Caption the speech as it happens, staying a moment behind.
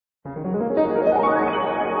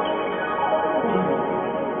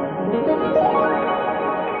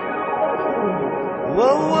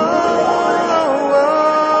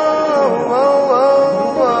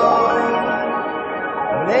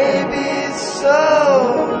Maybe so,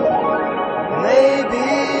 maybe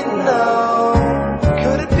no.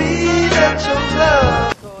 Could it be that your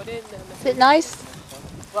love? Is it nice?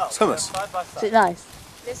 It's hummus. Is it nice?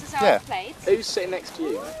 This is our plate. Who's sitting next to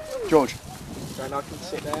you? George. And I can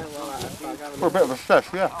sit there while We're a bit of a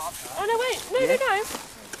chef, yeah. Oh no, wait, no.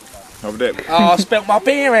 Over there. Oh, I spilt my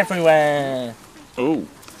beer everywhere. Ooh.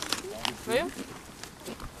 Yeah.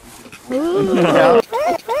 I'll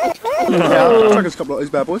take us a couple of these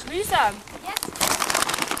bad boys. Who's them?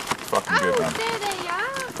 Fucking good, man. There they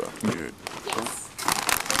are. Fucking good. Yes.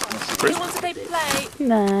 Do you want a paper plate?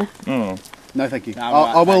 Nah. Oh. No, thank you. No,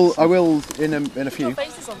 I will in a few. Got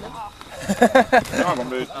faces on them. Come on,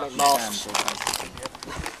 dude.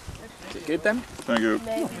 Is it good then? Thank you.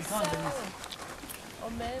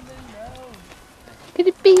 Could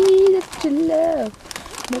it be that you love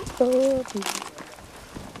my body?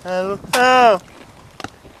 Hello.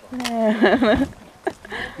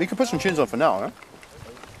 You can put some chins on for now, huh?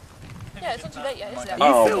 Yeah, it's not too late yet, is it?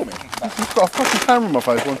 Are you filming? I've got a fucking camera in my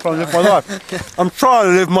face while I'm trying to live my life. I'm trying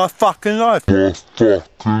to live my fucking life.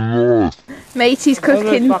 Matey's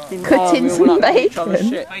cutting some bacon.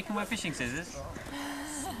 Bacon with fishing scissors.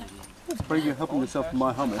 You're helping yourself with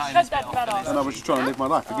my hummus. That's that bad ass. And I was just trying to live my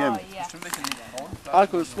life again. I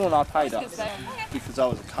could have sworn I paid up because I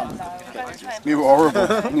was a cunt. You were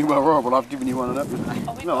horrible. You were horrible. I've given you one of them.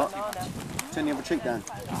 You know what? Turn the other cheek down.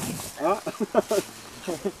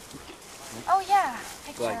 Oh yeah,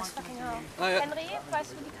 pictures, fucking hell. Henry,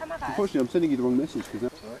 weißt du, wo die Kamera ist? Unfortunately, I'm sending you the wrong message because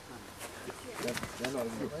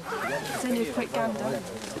It's only a quick gander.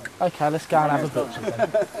 Okay, let's go and have a butcher then.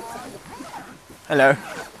 Hello.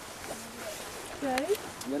 Joe?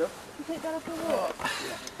 You take that off your walk?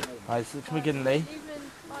 Right, so can we get Lee?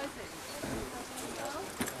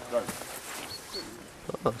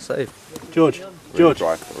 Oh, safe. George. Really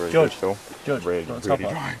dry. Really George. Good, George. Really, Got a really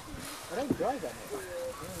top dry.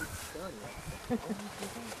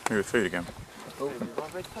 Here with food again.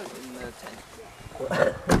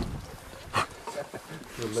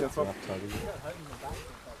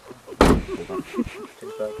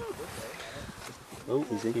 Oh,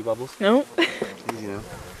 easy bubbles. No. Easy now.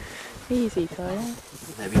 Easy, Tyler.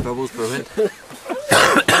 Heavy bubbles brewing.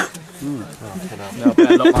 No,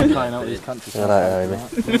 better not like playing out these countries.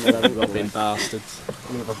 Been bastards.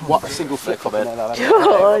 What a single flick of it.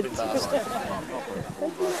 God.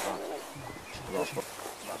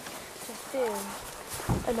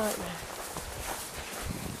 A nightmare.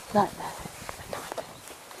 Nightmare.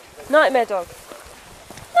 Nightmare dog.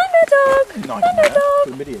 Nightmare dog. Nightmare dog.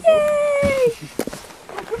 Yay!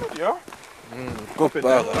 Yeah? Good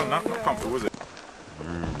burger. Not comfortable, was it?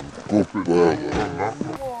 We're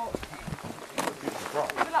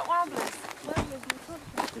like wamblers.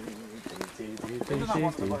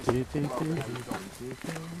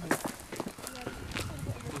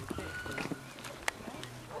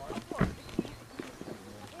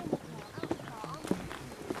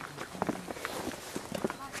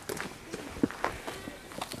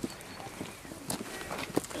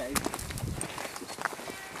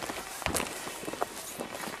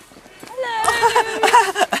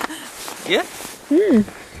 Yeah? Hmm.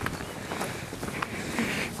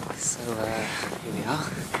 So, here we are.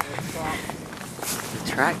 The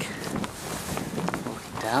track.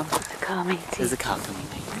 Walking down. The car, Matey. There's a car coming,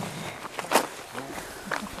 mate.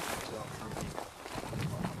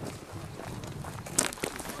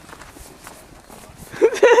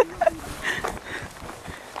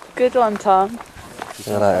 Good one, Tom.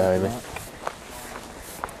 Hello, Amy.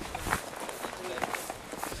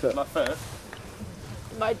 My first.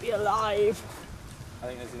 Might be alive. I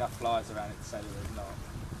think there's enough flies around it to say that there's not.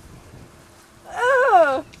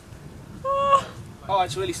 Oh. Oh,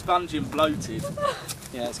 it's really spongy and bloated.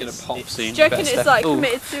 Yeah, it's going to pop soon. Do you reckon it's like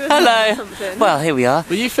committed suicide Hello. or something? Well, here we are.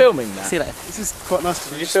 Were you filming that? See you later. This is quite nice.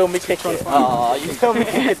 Did you film me kick it? Oh, you filmed me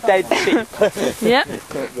kick a dead sheep. Yeah.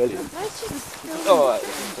 Brilliant. Oh,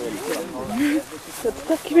 Got to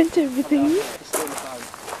document everything.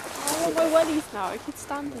 I want my wellies now. I could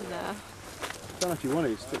stand in there. I don't know if you want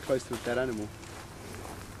to, stick close to a dead animal.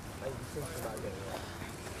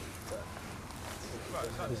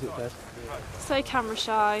 Is it dead? So camera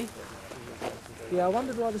shy. yeah, I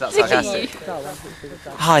wondered why That's sarcastic.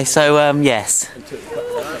 Hi, so, yes.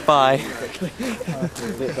 Bye. Got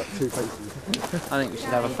two faces. I think we should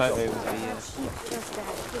have a photo with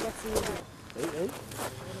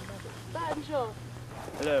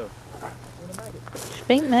Hello.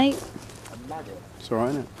 Think, mate. It's alright,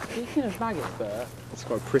 isn't it? Speaking of maggots, Bert. It's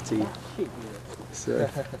quite pretty. It's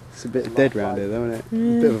a bit dead round here, though, isn't it?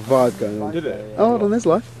 A bit of a vibe going on. Did it? Oh, hold on, there's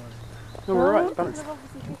life. Oh, we're alright, balance.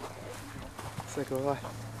 Let's go life.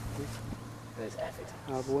 There's ethics.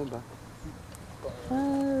 Oh, the womba.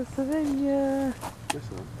 Slovenia. That's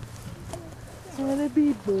all right. Wanna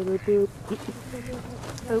be boo.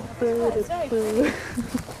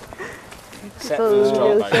 Set for the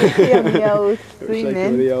strong, mate.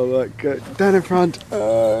 Swimming. The old, like, down in front.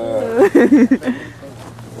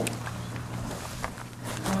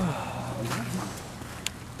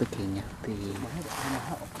 Looking at the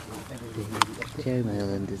Joe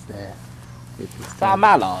Mayland is there. With his Is that a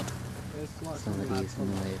mallard? somebody is in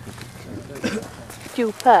the way of the picture.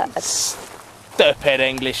 Stupid. Stupid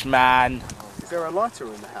Englishman. Is there a lighter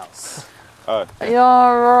in the house? Oh. You're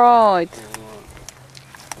right.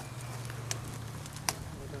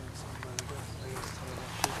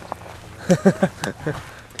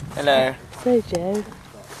 Hello. So Joe,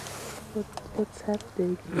 what's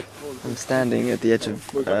happening? I'm standing at the edge of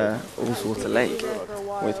Allswater Lake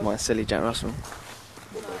with my silly Jack Russell.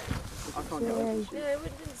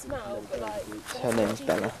 Her name's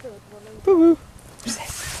Bella. Boo-boo.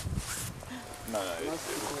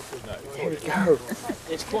 Here we go.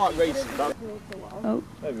 It's quite recent. Oh.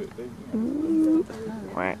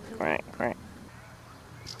 Quack, quack, quack.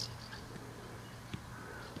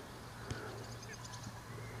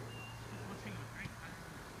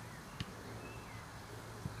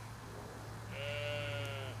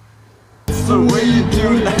 The way you do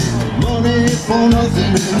that. Money for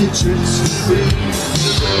nothing and your tricks for free.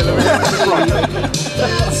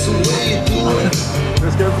 That's the way you do it.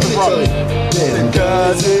 Let's go for the front.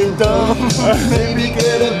 Because you're dumb. Maybe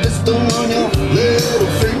get a blister on your little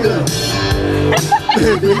finger.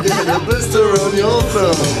 Maybe get a blister on your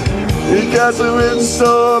thumb. You got some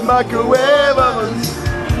in-store microwave ovens.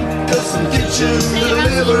 Got some kitchen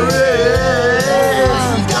deliveries.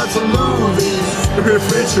 You got some movies,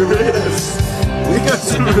 refrigerators. We got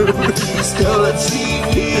some movies, color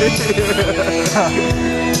TV.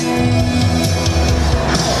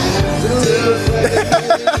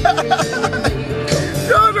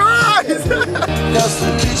 Don't rise! Got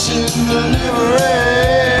some kitchen deliveries.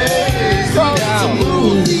 Got some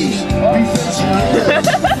movies, refrigerators.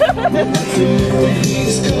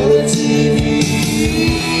 Color TV.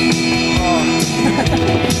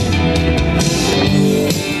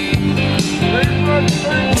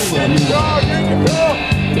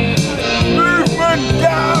 Movement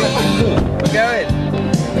down! We're going.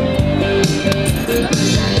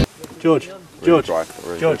 George. George. George.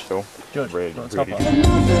 George. George. Really, really Top good. up.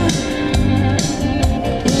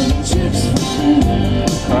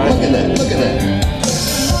 Look at that, look at that.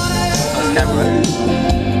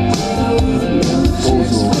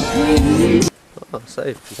 Oh,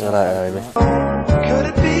 safe. Could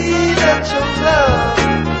it be that your love